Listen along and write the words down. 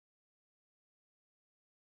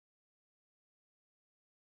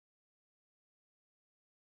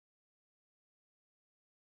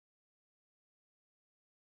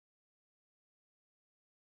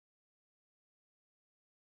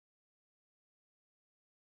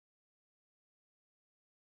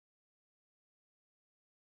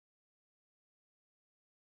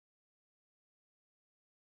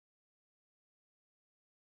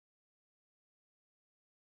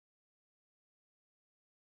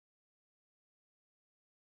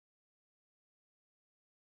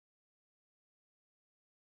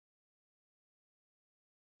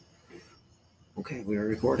Okay, we are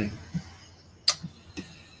recording.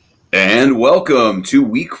 And welcome to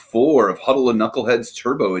week 4 of Huddle and Knuckleheads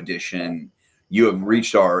Turbo Edition. You have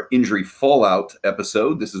reached our injury fallout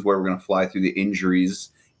episode. This is where we're going to fly through the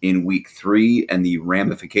injuries in week 3 and the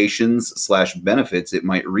ramifications/benefits it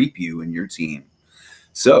might reap you and your team.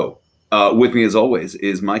 So, with me as always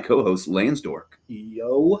is my co-host Lansdork,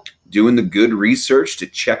 Yo. doing the good research to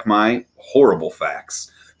check my horrible facts.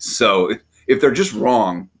 So, if they're just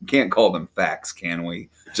wrong, you can't call them facts, can we?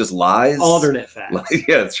 Just lies? Alternate facts.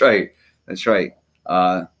 Yeah, that's right. That's right.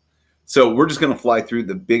 So we're just going to fly through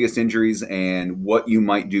the biggest injuries and what you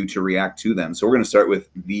might do to react to them. So we're going to start with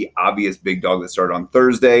the obvious big dog that started on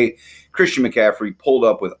Thursday. Christian McCaffrey pulled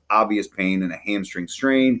up with obvious pain and a hamstring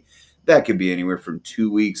strain. That could be anywhere from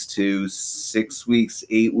 2 weeks to 6 weeks,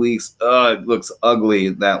 8 weeks. It looks ugly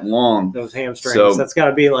that long. Those hamstrings. So- That's got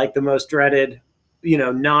to be like the most dreaded,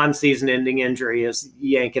 non-season ending injury is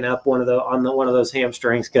yanking up one of those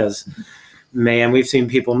hamstrings because, man, we've seen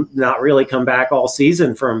people not really come back all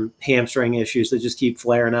season from hamstring issues that just keep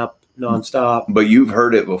flaring up nonstop. But you've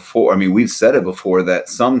heard it before. I mean, we've said it before that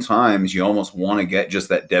sometimes you almost want to get just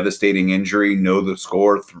that devastating injury, know the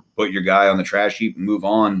score, put your guy on the trash heap and move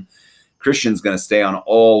on. Christian's going to stay on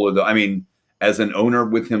all of the – I mean, as an owner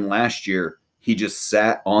with him last year, he just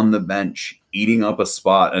sat on the bench eating up a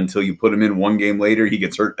spot until you put him in one game later. He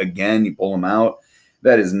gets hurt again. You pull him out.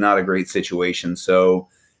 That is not a great situation. So,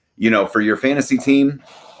 for your fantasy team,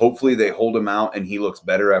 hopefully they hold him out and he looks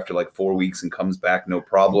better after like 4 weeks and comes back, no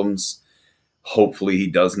problems. Hopefully he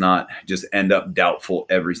does not just end up doubtful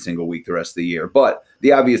every single week the rest of the year. But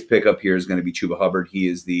the obvious pickup here is going to be Chuba Hubbard. He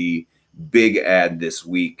is the big ad this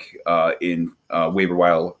week in waiver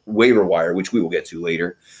wire, which we will get to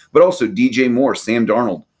later. But also DJ Moore, Sam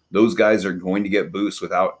Darnold. Those guys are going to get boosts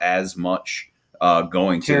without as much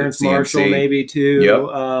going to Terrence CMC. Marshall maybe too.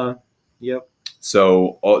 Yep.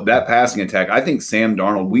 So that passing attack, I think Sam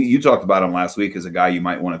Darnold, you talked about him last week as a guy you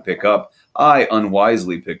might want to pick up. I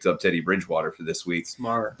unwisely picked up Teddy Bridgewater for this week.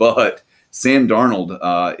 Smart. But Sam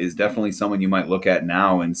Darnold is definitely someone you might look at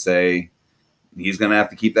now and say he's going to have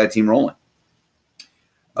to keep that team rolling.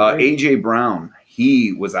 A.J. Brown,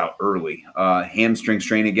 he was out early. Hamstring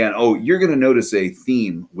strain again. Oh, you're going to notice a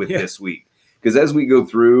theme with this week. Because as we go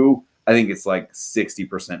through, I think it's like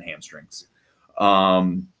 60% hamstrings.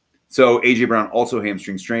 So A.J. Brown also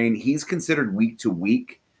hamstring strain. He's considered week to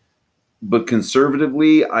week. But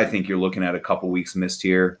conservatively, I think you're looking at a couple weeks missed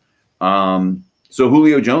here. So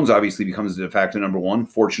Julio Jones obviously becomes the de facto number 1.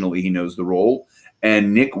 Fortunately, he knows the role.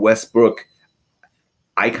 And Nick Westbrook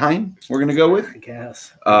Icahn, we're going to go with. I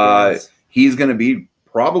guess. He's going to be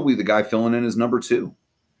probably the guy filling in as number 2.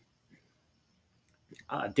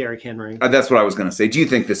 Derrick Henry. That's what I was going to say. Do you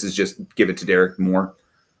think this is just give it to Derrick Moore?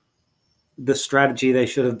 The strategy they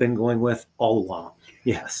should have been going with all along.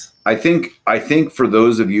 Yes. I think for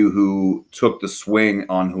those of you who took the swing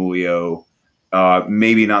on Julio,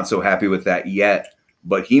 maybe not so happy with that yet,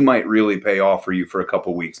 but he might really pay off for you for a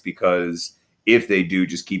couple weeks because if they do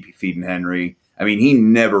just keep feeding Henry, I mean, he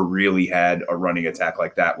never really had a running attack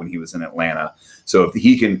like that when he was in Atlanta. So if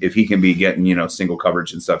he can be getting, single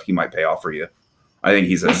coverage and stuff, he might pay off for you. I think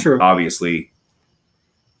he's obviously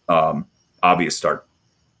obvious start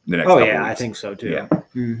the next couple weeks. I think so too. Yeah.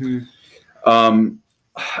 Mm-hmm.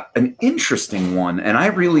 An interesting one, and I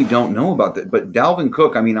really don't know about that, but Dalvin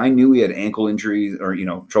Cook, I mean, I knew he had ankle injuries or,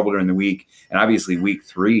 trouble during the week, and obviously week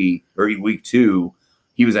 3 or week 2,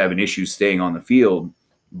 he was having issues staying on the field,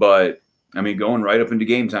 but I mean, going right up into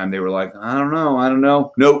game time, they were like, I don't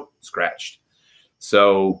know. Nope, scratched.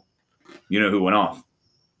 So, who went off?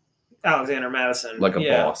 Alexander Mattison. Like a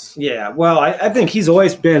boss. Yeah, well, I think he's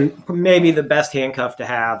always been maybe the best handcuff to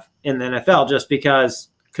have in the NFL just because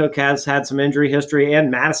Cook has had some injury history and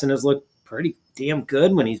Madison has looked pretty damn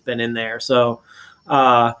good when he's been in there. So,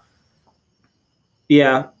 I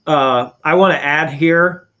want to add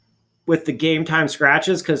here with the game time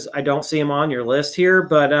scratches because I don't see him on your list here,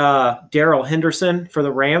 but Darrell Henderson for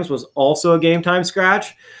the Rams was also a game time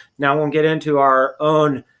scratch. Now we'll get into our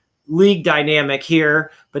own league dynamic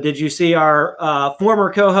here, but did you see our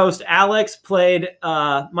former co-host Alex played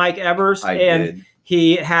Mike Evers? I did.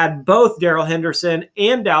 He had both Darrell Henderson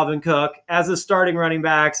and Dalvin Cook as his starting running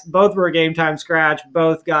backs. Both were a game time scratch.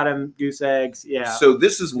 Both got him goose eggs. Yeah. So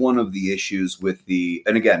this is one of the issues with it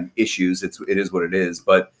is what it is,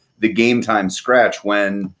 but the game time scratch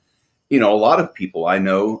when, a lot of people I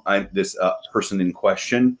know, this person in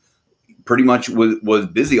question pretty much was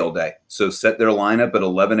busy all day. So set their lineup at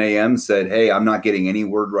 11 a.m., said, hey, I'm not getting any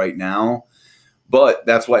word right now. But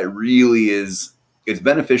that's why it really is, it's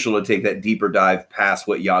beneficial to take that deeper dive past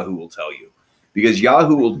what Yahoo will tell you. because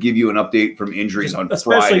Yahoo will give you an update from injuries on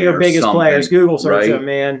especially Friday your or biggest something, players. Google search right? them,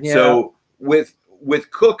 man. Yeah. So with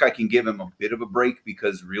Cook, I can give him a bit of a break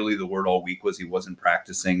because really the word all week was he wasn't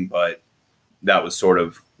practicing, but that was sort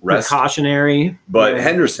of rest. Precautionary. But yeah.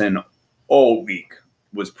 Henderson all week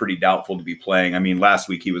was pretty doubtful to be playing. I mean, last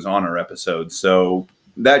week he was on our episode, so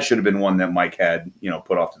that should have been one that Mike had,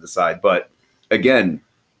 put off to the side. But again,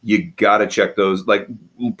 you got to check those like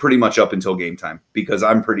pretty much up until game time, because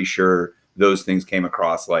I'm pretty sure those things came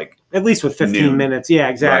across like at least with 15 noon, minutes. Yeah,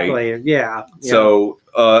 exactly. right? Yeah. So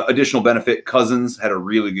additional benefit, Cousins had a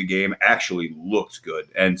really good game, actually looked good.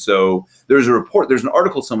 And so there's an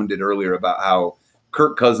article someone did earlier about how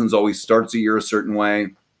Kirk Cousins always starts a year a certain way.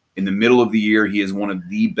 In the middle of the year, he is one of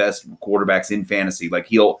the best quarterbacks in fantasy. Like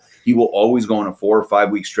he will always go on a 4 or 5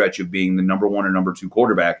 week stretch of being the number 1 or number 2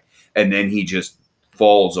 quarterback, and then he just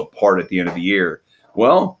falls apart at the end of the year.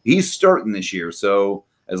 Well, he's starting this year, so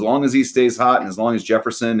as long as he stays hot, and as long as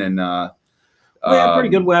Jefferson and we have pretty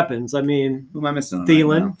good weapons. I mean, who am I missing?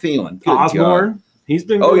 Thielen, Good Osborne. God. He's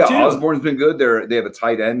been good too. Osborne's been good. They have a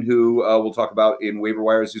tight end who we'll talk about in waiver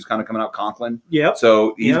wires who's kind of coming out, Conklin. Yep.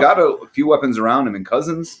 So he's got a few weapons around him. And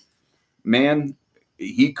Cousins, man,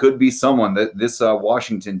 he could be someone that this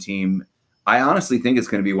Washington team, I honestly think it's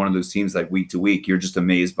going to be one of those teams like week to week you're just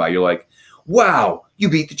amazed by. You're like, wow, you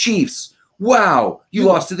beat the Chiefs. Wow, you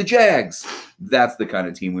lost to the Jags. That's the kind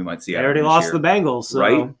of team we might see. They already lost the Bengals, so.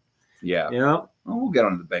 Right? Yeah. Yeah. Well, we'll get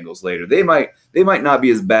on to the Bengals later. They might not be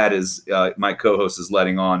as bad as my co-host is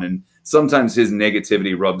letting on, and sometimes his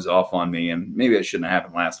negativity rubs off on me, and maybe it shouldn't have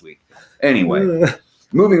happened last week. Anyway,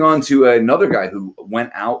 moving on to another guy who went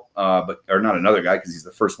out, or not another guy because he's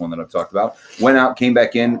the first one that I've talked about. Went out, came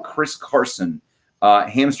back in. Chris Carson,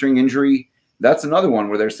 hamstring injury. That's another one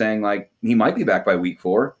where they're saying like he might be back by week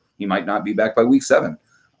 4. He might not be back by week 7.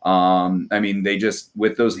 I mean, they just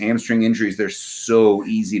with those hamstring injuries, they're so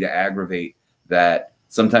easy to aggravate that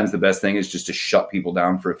sometimes the best thing is just to shut people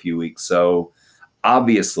down for a few weeks. So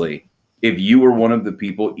obviously, if you were one of the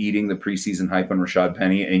people eating the preseason hype on Rashad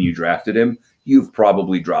Penny and you drafted him, you've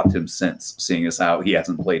probably dropped him since, seeing as how he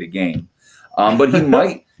hasn't played a game.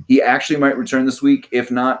 But he actually might return this week.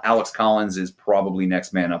 If not, Alex Collins is probably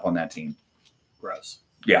next man up on that team. Gross.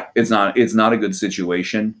 Yeah, it's not a good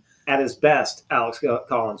situation. At his best, Alex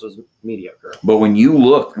Collins was mediocre. But when you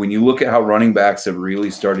look at how running backs have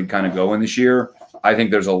really started kind of going this year, I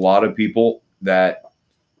think there's a lot of people that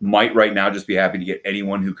might right now just be happy to get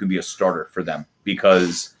anyone who can be a starter for them,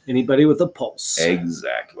 because anybody with a pulse.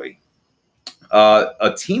 Exactly. A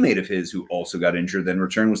teammate of his who also got injured then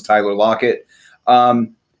returned was Tyler Lockett.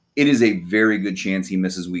 It is a very good chance he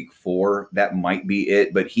misses week 4. That might be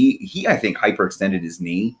it. But he I think hyperextended his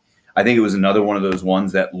knee. I think it was another one of those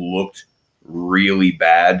ones that looked really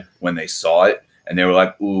bad when they saw it. And they were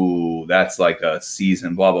like, ooh, that's like a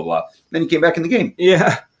season, blah, blah, blah. Then he came back in the game.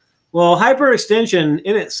 Yeah. Well, hyperextension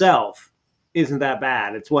in itself isn't that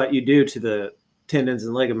bad. It's what you do to the tendons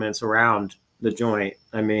and ligaments around the joint.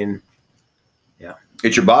 I mean, yeah.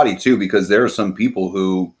 It's your body, too, because there are some people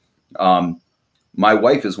who my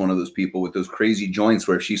wife is one of those people with those crazy joints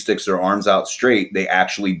where if she sticks her arms out straight, they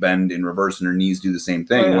actually bend in reverse and her knees do the same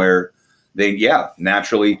thing where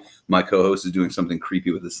naturally my co-host is doing something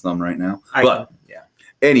creepy with his thumb right now.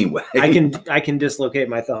 Anyway, I can dislocate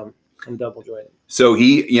my thumb. I'm double jointed. So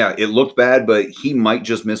it looked bad, but he might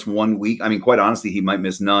just miss 1 week. I mean, quite honestly, he might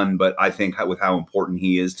miss none, but I think with how important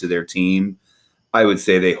he is to their team, I would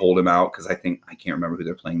say they hold him out because I can't remember who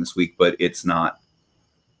they're playing this week, but it's not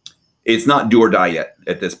do or die yet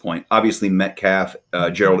at this point. Obviously, Metcalf,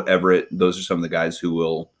 Gerald Everett, those are some of the guys who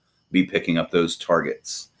will be picking up those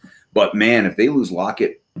targets. But, man, if they lose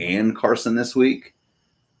Lockett and Carson this week,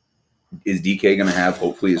 is DK going to have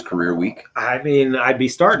hopefully his career week? I mean, I'd be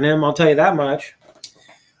starting him. I'll tell you that much.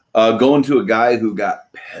 Going to a guy who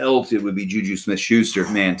got pelted would be Juju Smith-Schuster.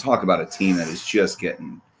 Man, talk about a team that is just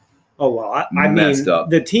getting messed up.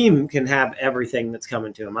 The team can have everything that's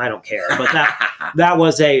coming to him. I don't care. But that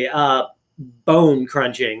was a bone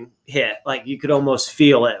crunching hit. Like you could almost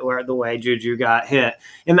feel it where the way Juju got hit.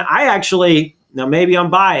 And I actually, now maybe I'm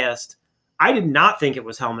biased, I did not think it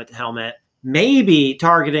was helmet to helmet. Maybe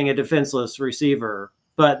targeting a defenseless receiver,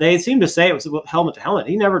 but they seem to say it was helmet to helmet.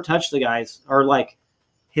 He never touched the guys or like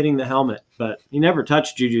hitting the helmet, but he never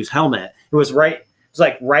touched Juju's helmet. It was right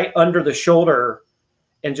under the shoulder,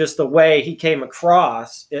 and just the way he came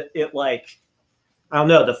across, it like, I don't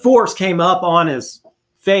know, the force came up on his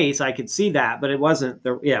face. I could see that, but it wasn't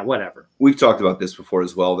there. Yeah, whatever. We've talked about this before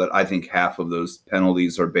as well, that I think half of those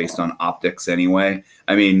penalties are based on optics anyway.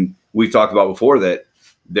 I mean, we've talked about before that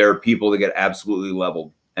there are people that get absolutely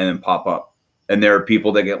leveled and then pop up and there are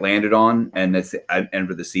people that get landed on, and that's the end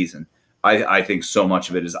of the season. I think so much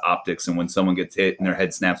of it is optics, and when someone gets hit and their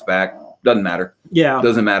head snaps back, doesn't matter. Yeah.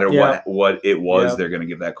 Doesn't matter what it was, Yeah. they're going to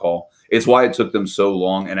give that call. It's why it took them so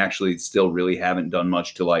long, and actually still really haven't done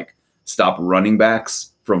much to like stop running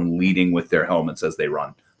backs from leading with their helmets as they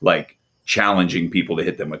run, like challenging people to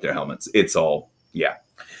hit them with their helmets. It's all, yeah.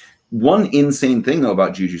 One insane thing, though,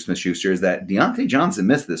 about Juju Smith-Schuster is that Deontay Johnson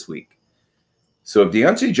missed this week. So if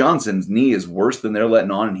Deontay Johnson's knee is worse than they're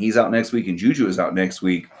letting on and he's out next week and Juju is out next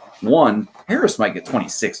week, Harris might get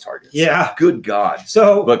 26 targets. Yeah. Good God.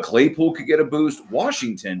 So, But Claypool could get a boost.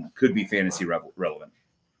 Washington could be fantasy relevant.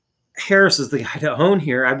 Harris is the guy to own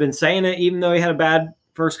here. I've been saying it even though he had a bad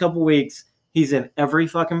first couple weeks. He's in every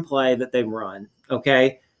fucking play that they run,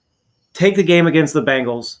 okay? Take the game against the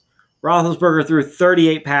Bengals. Roethlisberger threw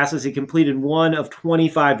 38 passes. He completed 1 of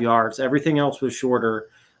 25 yards. Everything else was shorter.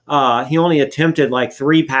 He only attempted like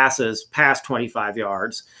 3 passes past 25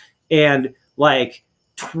 yards. And like,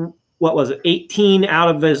 18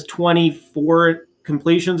 out of his 24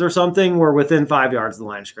 completions or something were within 5 yards of the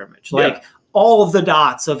line of scrimmage. Like, all of the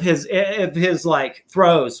dots of his like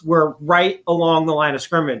throws were right along the line of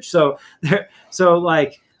scrimmage. So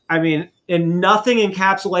like, I mean, and nothing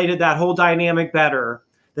encapsulated that whole dynamic better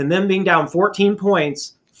than them being down 14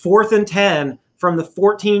 points, 4th and 10 from the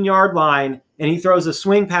 14-yard line, and he throws a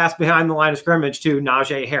swing pass behind the line of scrimmage to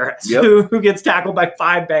Najee Harris, who gets tackled by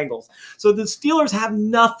 5 Bengals. So the Steelers have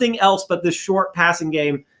nothing else but this short passing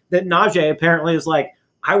game that Najee apparently is like,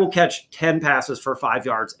 I will catch 10 passes for 5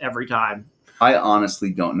 yards every time. I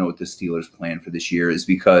honestly don't know what the Steelers' plan for this year is,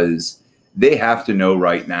 because they have to know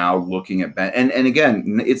right now, looking at Ben. And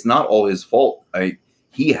again, it's not all his fault.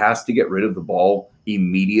 He has to get rid of the ball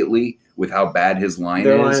immediately with how bad his line is.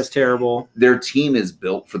 Their line is terrible. Their team is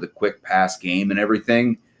built for the quick pass game and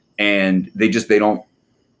everything. And they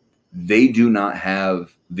do not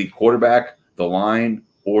have the quarterback, the line,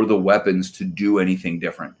 or the weapons to do anything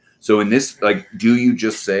different. So in this, like, do you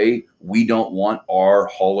just say, we don't want our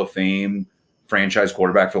Hall of Fame franchise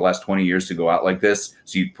quarterback for the last 20 years to go out like this,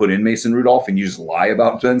 so you put in Mason Rudolph and you just lie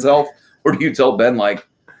about Ben's health? Or do you tell Ben, like,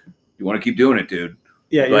 you want to keep doing it, dude?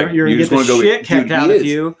 Yeah, like, you're going to get the shit kicked out of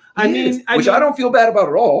you. I mean, I don't feel bad about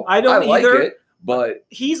at all. I don't like either. It, but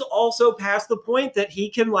he's also past the point that he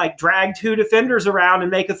can like drag 2 defenders around and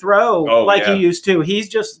make a throw he used to. He's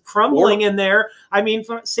just crumbling in there. I mean,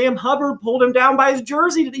 Sam Hubbard pulled him down by his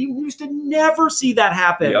jersey. You used to never see that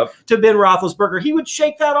happen to Ben Roethlisberger. He would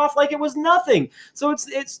shake that off like it was nothing. So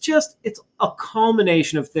it's a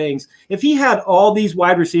culmination of things. If he had all these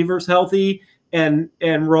wide receivers healthy and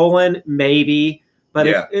rolling, maybe. But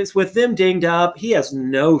if it's with them dinged up, he has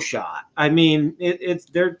no shot. I mean,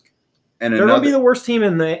 they're going to be the worst team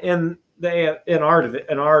in our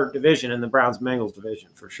division, in the Browns-Bengals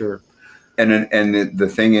division, for sure. And the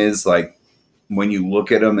thing is, like, when you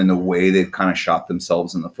look at them and the way they've kind of shot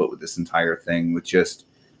themselves in the foot with this entire thing, with just,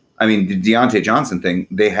 I mean, the Deontay Johnson thing,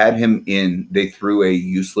 they had him in, they threw a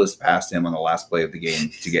useless pass to him on the last play of the game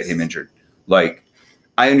to get him injured. Like,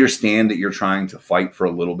 I understand that you're trying to fight for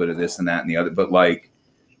a little bit of this and that and the other, but like,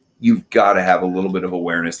 you've got to have a little bit of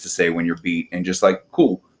awareness to say when you're beat and just like,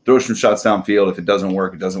 cool, throw some shots downfield. If it doesn't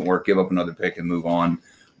work, it doesn't work. Give up another pick and move on.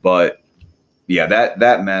 But yeah,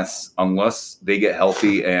 that mess, unless they get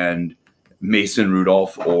healthy and Mason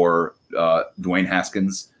Rudolph or Dwayne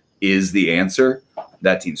Haskins is the answer,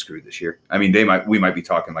 that team's screwed this year. I mean, we might be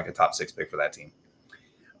talking like a top 6 pick for that team.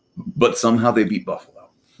 But somehow they beat Buffalo.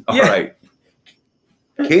 All right.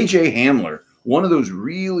 KJ Hamler, one of those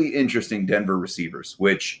really interesting Denver receivers,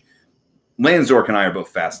 which Landon Zork and I are both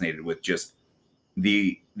fascinated with, just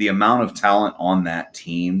the amount of talent on that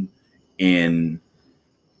team in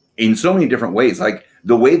so many different ways. Like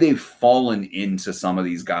the way they've fallen into some of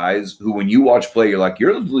these guys who, when you watch play, you're like,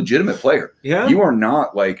 you're a legitimate player. Yeah. You are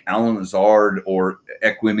not like Allen Lazard or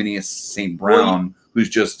Equiminius St. Brown, who's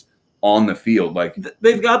just on the field. Like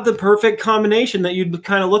they've got the perfect combination that you'd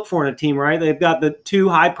kind of look for in a team, right? They've got the 2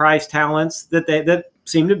 high-priced talents that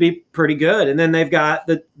seem to be pretty good. And then they've got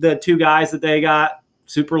the 2 guys that they got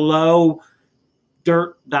super low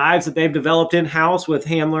dirt dives that they've developed in-house with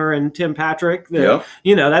Hamler and Tim Patrick.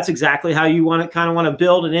 You know, that's exactly how you want to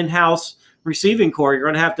build an in-house receiving core. You're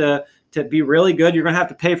going to have to be really good. You're going to have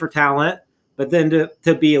to pay for talent, but then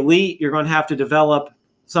to be elite, you're going to have to develop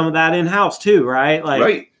some of that in-house too, right? Like,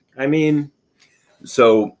 right. I mean,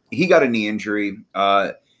 so he got a knee injury.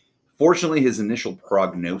 Fortunately, his initial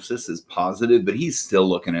prognosis is positive, but he's still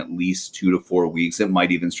looking at least 2 to 4 weeks. It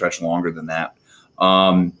might even stretch longer than that.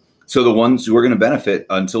 So the ones who are going to benefit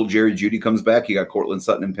until Jerry Jeudy comes back, you got Cortland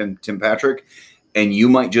Sutton and Tim Patrick. And you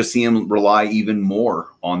might just see him rely even more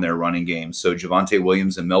on their running game. So Javonte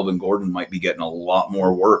Williams and Melvin Gordon might be getting a lot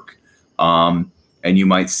more work. And you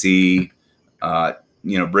might see,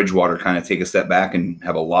 Bridgewater kind of take a step back and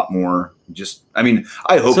have a lot more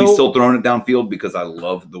I hope he's still throwing it downfield because I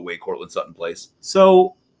love the way Courtland Sutton plays.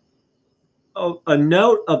 So a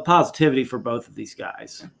note of positivity for both of these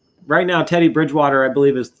guys. Right now, Teddy Bridgewater, I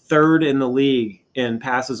believe, is third in the league in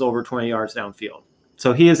passes over 20 yards downfield.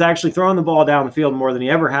 So he is actually throwing the ball down the field more than he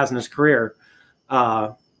ever has in his career.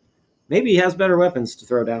 Maybe he has better weapons to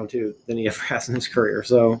throw down too than he ever has in his career.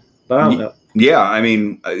 So, but I don't know. Yeah, I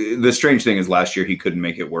mean, the strange thing is last year he couldn't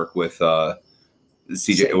make it work with Curtis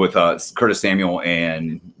Samuel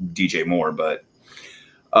and DJ Moore, but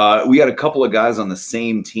we had a couple of guys on the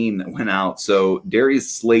same team that went out. So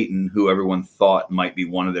Darius Slayton, who everyone thought might be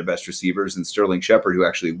one of their best receivers, and Sterling Shepard, who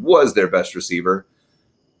actually was their best receiver.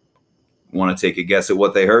 Want to take a guess at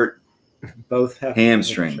what they hurt? Both have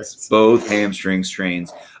hamstrings. Both hamstring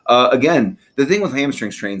strains. Again, the thing with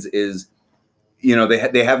hamstring strains is,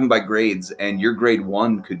 they have them by grades, and your grade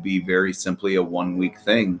 1 could be very simply a 1-week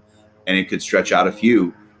thing, and it could stretch out a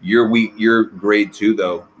few. Your grade 2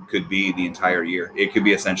 though could be the entire year. It could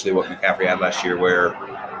be essentially what McCaffrey had last year, where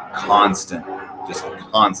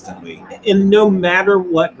constantly. And no matter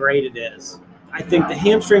what grade it is, I think the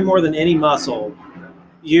hamstring more than any muscle.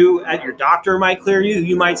 You at your doctor might clear you.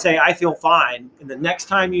 You might say, I feel fine. And the next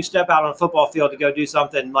time you step out on a football field to go do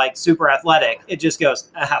something like super athletic, it just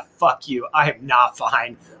goes, fuck you. I am not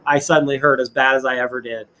fine. I suddenly hurt as bad as I ever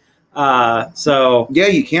did. So yeah,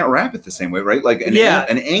 you can't wrap it the same way, right? Like an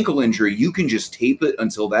ankle injury, you can just tape it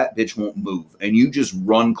until that bitch won't move, and you just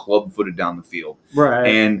run club-footed down the field. Right.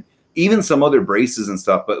 And even some other braces and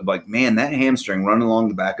stuff, but like, man, that hamstring running along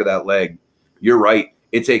the back of that leg, you're right.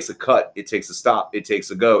 It takes a cut. It takes a stop. It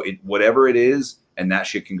takes a go. Whatever it is, and that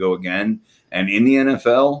shit can go again. And in the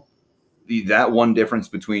NFL, that one difference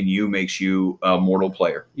between you makes you a mortal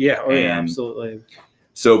player. Yeah, absolutely.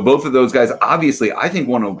 So both of those guys, obviously, I think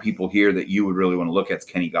one of the people here that you would really want to look at is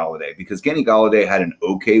Kenny Golladay, because Kenny Golladay had an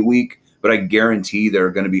okay week, but I guarantee there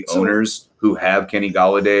are going to be owners who have Kenny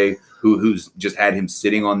Golladay who's just had him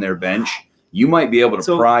sitting on their bench. You might be able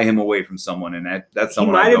to pry him away from someone, and that's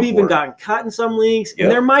someone. He might have even gotten cut in some leagues,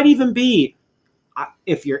 and there might even be,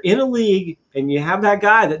 if you're in a league and you have that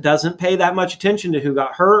guy that doesn't pay that much attention to who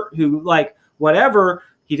got hurt, who like whatever,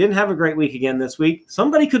 he didn't have a great week again this week.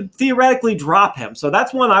 Somebody could theoretically drop him, so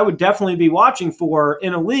that's one I would definitely be watching for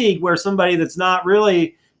in a league where somebody that's not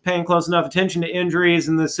really paying close enough attention to injuries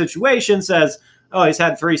in this situation says, "Oh, he's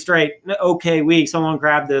had 3 straight okay weeks. Someone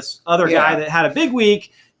grab this other guy that had a big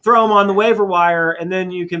week." Throw him on the waiver wire, and then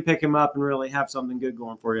you can pick him up and really have something good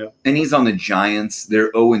going for you. And he's on the Giants.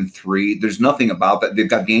 They're 0-3. There's nothing about that. They've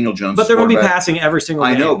got Daniel Jones. But they're going to be passing every single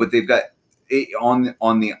game. I know, but they've got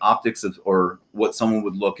on the optics of, or what someone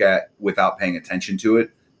would look at without paying attention to it,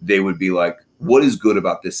 they would be like, what is good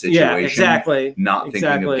about this situation? Yeah, exactly. Not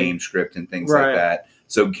thinking of game script and things like that.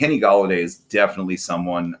 So Kenny Golladay is definitely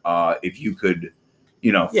someone, if you could –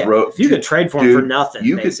 throw. If you could trade for him for nothing,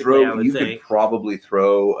 you could probably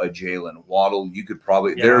throw a Jalen Waddle. You could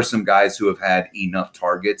probably. There are some guys who have had enough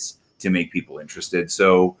targets to make people interested.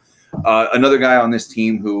 So another guy on this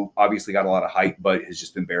team who obviously got a lot of hype, but has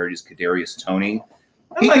just been buried is Kadarius Toney.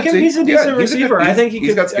 I like him. He's a decent receiver. I think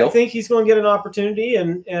he's got skill. I think he's going to get an opportunity,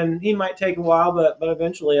 and he might take a while, but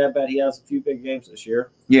eventually, I bet he has a few big games this year.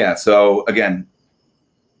 Yeah. So again,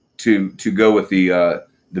 to go with the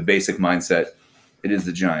basic mindset. It is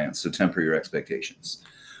the Giants, so temper your expectations.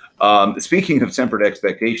 Speaking of tempered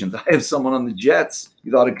expectations, I have someone on the Jets.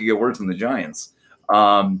 You thought it could get worse than the Giants.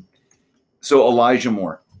 So Elijah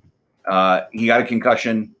Moore, he got a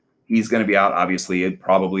concussion. He's going to be out, obviously,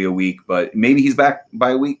 probably a week, but maybe he's back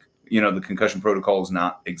by a week. The concussion protocol is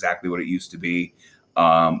not exactly what it used to be.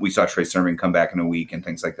 We saw Trey Sermon come back in a week and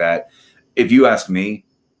things like that. If you ask me,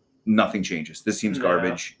 nothing changes. This team's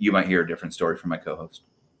garbage. You might hear a different story from my co-host.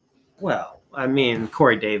 Well, I mean,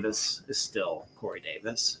 Corey Davis is still Corey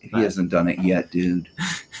Davis. He hasn't done it yet, dude.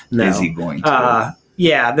 No. Is he going to?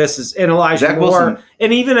 This is – and Elijah Zach Moore. Wilson.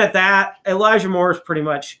 And even at that, Elijah Moore is pretty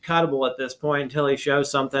much cuttable at this point until he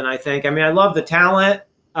shows something, I think. I mean, I love the talent,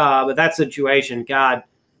 but that situation, God,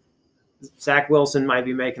 Zach Wilson might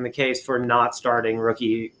be making the case for not starting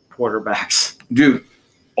rookie quarterbacks. Dude,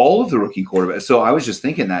 all of the rookie quarterbacks. So I was just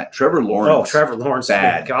thinking that. Trevor Lawrence. Oh, Trevor Lawrence.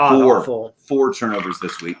 Bad. God, four turnovers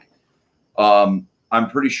this week. I'm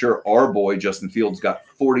pretty sure our boy Justin Fields got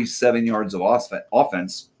 47 yards of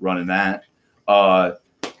offense running that.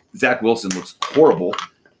 Zach Wilson looks horrible.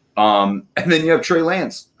 And then you have Trey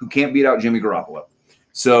Lance, who can't beat out Jimmy Garoppolo.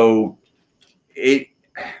 So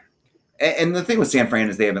And the thing with San Fran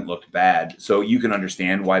is they haven't looked bad, so you can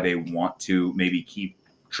understand why they want to maybe keep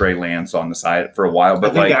Trey Lance on the side for a while.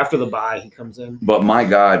 But I think after the bye, he comes in. But my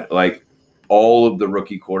God, like all of the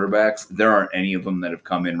rookie quarterbacks, there aren't any of them that have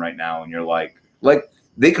come in right now, and you're like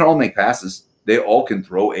they can all make passes, they all can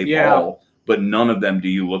throw a ball, but none of them do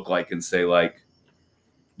you look like and say like,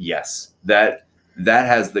 yes, that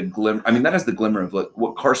has the glimmer. I mean, that has the glimmer of like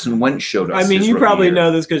what Carson Wentz showed us. I mean, you probably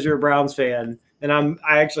know this because you're a Browns fan, and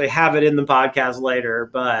I actually have it in the podcast later.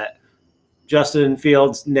 But Justin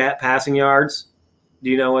Fields' net passing yards. Do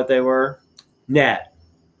you know what they were? Net,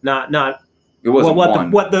 not. It wasn't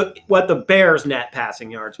one. What the Bears' net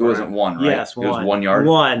passing yards were. It wasn't one, right? Yes, one. It was 1 yard.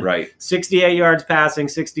 One. Right. 68 yards passing,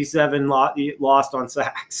 67 lost on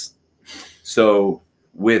sacks. So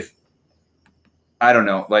I don't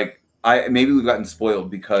know, like maybe we've gotten spoiled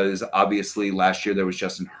because obviously last year there was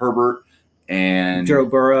Justin Herbert and Joe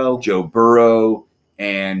Burrow,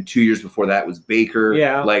 and 2 years before that was Baker.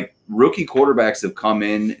 Yeah. Like rookie quarterbacks have come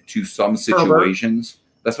in to some situations.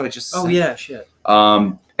 Herbert. That's what I just said. Oh yeah, shit.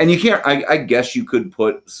 And you can't. I guess you could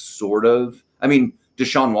put sort of. I mean,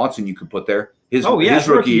 Deshaun Watson, you could put there. His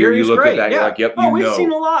rookie year, you look at that, you're like, yep, we've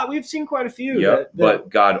seen a lot. We've seen quite a few. Yep, but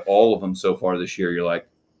God, all of them so far this year, you're like,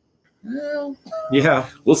 well, yeah,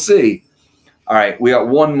 we'll see. All right, we got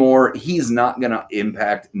one more. He's not going to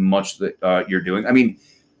impact much that you're doing. I mean,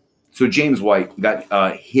 so James White got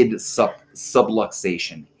hip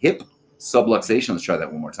subluxation. Hip subluxation. Let's try that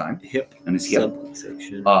one more time. Hip and his hip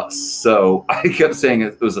subluxation. So I kept saying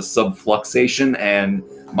it was a subfluxation, and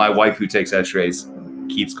my wife, who takes X-rays,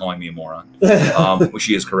 keeps calling me a moron.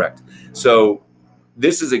 She is correct. So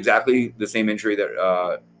this is exactly the same injury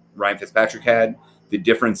that Ryan Fitzpatrick had. The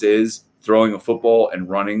difference is throwing a football and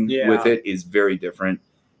running with it is very different.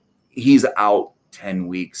 He's out 10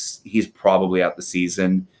 weeks. He's probably out the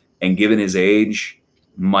season, and given his age,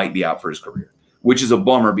 might be out for his career, which is a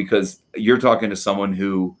bummer because you're talking to someone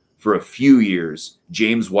who, for a few years,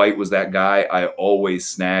 James White was that guy I always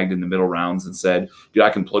snagged in the middle rounds and said, dude,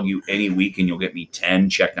 I can plug you any week and you'll get me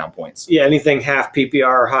 10 check down points. Yeah, anything half PPR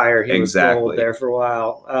or higher, he was gold there for a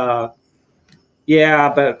while.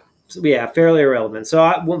 Fairly irrelevant. So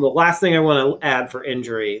the last thing I want to add for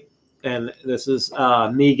injury, and this is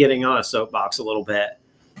me getting on a soapbox a little bit.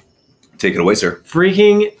 Take it away, sir.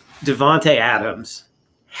 Freaking Devontae Adams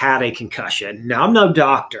had a concussion. Now, I'm no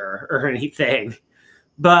doctor or anything,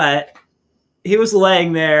 but he was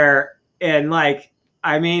laying there and I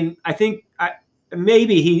think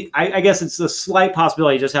I guess it's a slight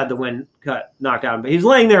possibility he just had the wind knocked out, but he's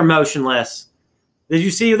laying there motionless. Did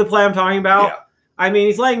you see the play I'm talking about? Yeah. I mean,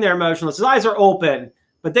 he's laying there motionless. His eyes are open,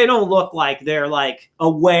 but they don't look like they're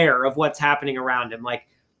aware of what's happening around him.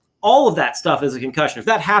 All of that stuff is a concussion. If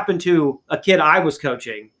that happened to a kid I was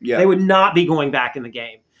coaching, they would not be going back in the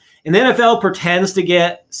game. And the NFL pretends to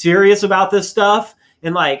get serious about this stuff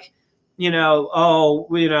and we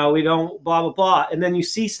don't blah, blah, blah. And then you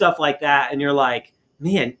see stuff like that and you're like,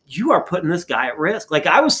 man, you are putting this guy at risk.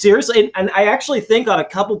 I was seriously, and I actually think on a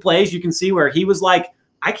couple plays you can see where he was like,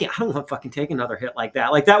 I don't want to fucking take another hit like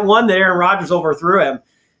that. Like that one that Aaron Rodgers overthrew him,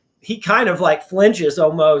 he kind of flinches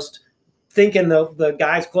almost, thinking the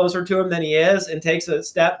guy's closer to him than he is, and takes a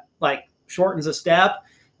step, shortens a step.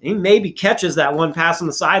 He maybe catches that one pass on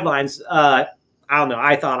the sidelines. I don't know.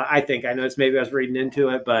 I think I know it's maybe I was reading into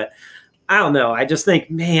it, but I don't know. I just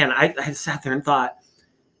think, man, I sat there and thought,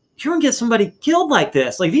 you're going to get somebody killed like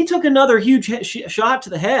this. If he took another huge shot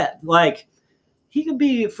to the head, he could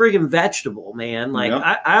be a friggin' vegetable, man.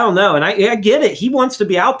 I don't know. And I get it. He wants to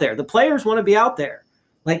be out there. The players want to be out there.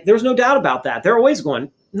 There's no doubt about that. They're always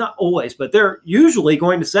going, not always, but they're usually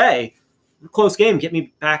going to say, close game, get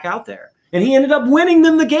me back out there. And he ended up winning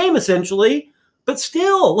them the game, essentially. But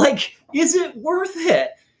still, is it worth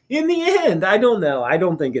it in the end? I don't know. I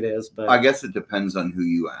don't think it is. But I guess it depends on who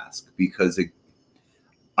you ask, because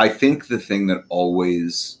I think the thing that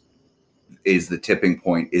always is the tipping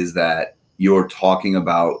point is that you're talking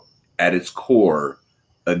about, at its core,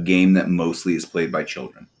 a game that mostly is played by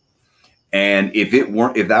children. And if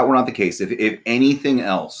that were not the case, if anything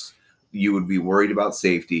else, you would be worried about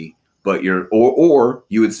safety, but or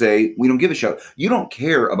you would say, we don't give a shit. You don't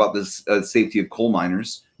care about the safety of coal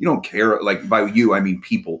miners. You don't care, by you, I mean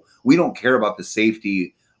people. We don't care about the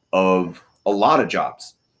safety of a lot of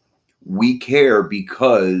jobs. We care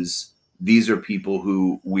because these are people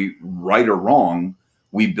who we, right or wrong,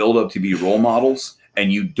 we build up to be role models,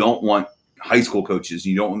 and you don't want high school coaches,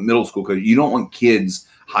 you don't want middle school coaches, you don't want kids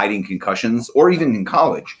hiding concussions, or even in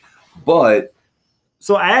college. But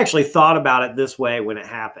so I actually thought about it this way when it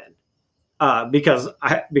happened, because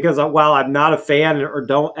while I'm not a fan or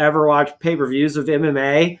don't ever watch pay-per-views of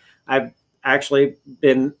MMA, I've actually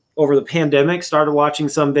been over the pandemic, started watching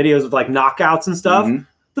some videos of like knockouts and stuff. Mhm.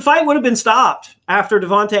 The fight would have been stopped after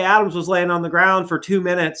Devontae Adams was laying on the ground for 2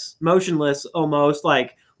 minutes, motionless almost,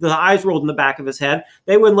 like the eyes rolled in the back of his head.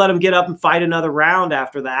 They wouldn't let him get up and fight another round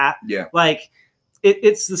after that. Yeah. Like,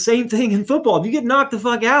 it's the same thing in football. If you get knocked the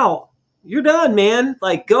fuck out, you're done, man.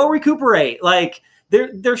 Like, go recuperate. Like,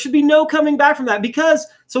 there should be no coming back from that, because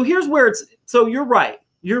so here's where it's so you're right.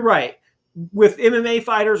 You're right. With MMA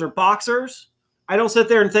fighters or boxers, I don't sit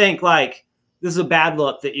there and think like this is a bad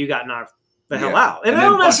look that you got knocked the hell out. And I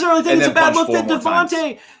don't necessarily think it's a bad look that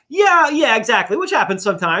Devontae. Yeah, exactly. Which happens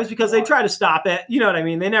sometimes because they try to stop it. You know what I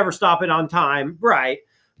mean? They never stop it on time, right?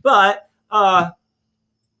 But I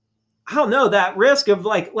don't know, that risk of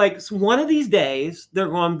like one of these days they're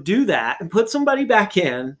going to do that and put somebody back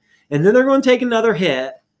in, and then they're going to take another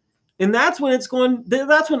hit, and that's when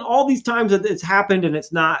that's when all these times that it's happened and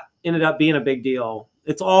it's not ended up being a big deal.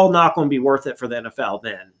 It's all not going to be worth it for the NFL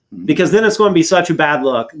then, because then it's going to be such a bad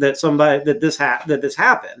look that this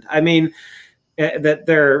happened. I mean, that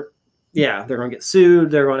they're going to get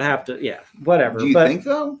sued. They're going to have to, whatever. Do you think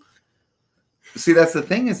though? See, that's the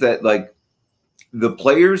thing, is that like the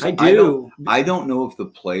players, I don't know if the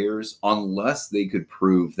players, unless they could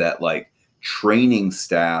prove that like training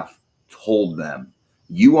staff told them,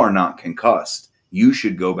 you are not concussed, you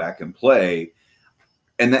should go back and play.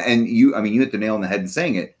 And you hit the nail on the head in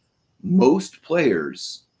saying it. Most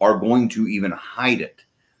players are going to even hide it.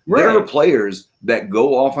 Right. There are players that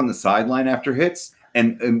go off on the sideline after hits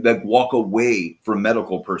and that walk away from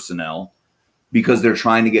medical personnel because they're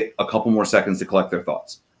trying to get a couple more seconds to collect their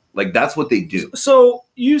thoughts. Like, that's what they do. So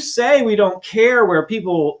you say we don't care where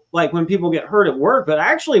people, like when people get hurt at work, but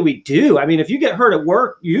actually we do. I mean, if you get hurt at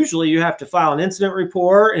work, usually you have to file an incident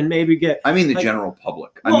report and maybe get. I mean, the general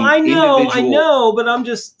public. Well, I know, but I'm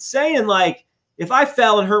just saying, like, if I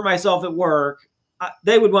fell and hurt myself at work,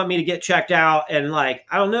 they would want me to get checked out. And like,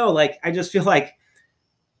 I don't know, like, I just feel like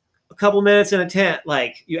a couple minutes in a tent,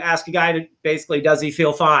 like you ask a guy to basically, does he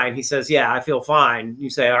feel fine? He says, yeah, I feel fine. You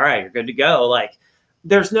say, all right, you're good to go. Like,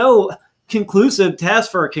 there's no conclusive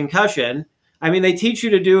test for a concussion. I mean, they teach you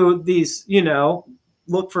to do these,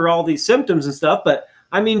 look for all these symptoms and stuff. But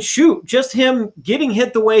I mean, shoot, just him getting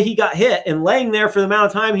hit the way he got hit and laying there for the amount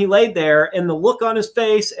of time he laid there, and the look on his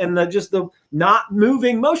face and the not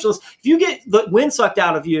moving, motionless. If you get the wind sucked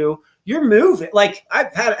out of you, you're moving. Like,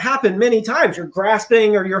 I've had it happen many times. You're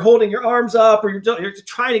grasping, or you're holding your arms up, or you're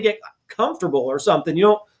trying to get comfortable or something. You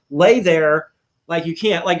don't lay there like you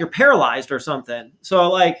can't, like you're paralyzed or something. So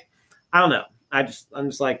like, I don't know. I'm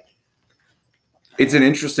just like, it's an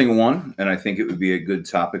interesting one, and I think it would be a good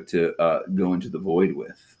topic to go into the void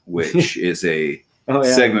with, which is a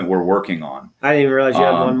segment we're working on. I didn't even realize you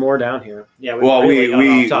had one more down here. Yeah. We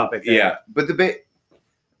off topic there. Yeah, but the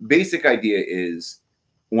basic idea is,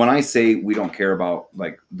 when I say we don't care about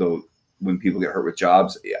like when people get hurt with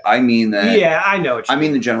jobs, I mean that. Yeah, I know. I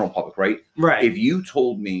mean the general public, right? Right. If you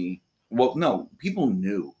told me. Well, no, people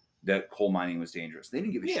knew that coal mining was dangerous. They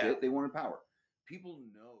didn't give a shit. They wanted power. People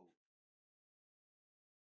know.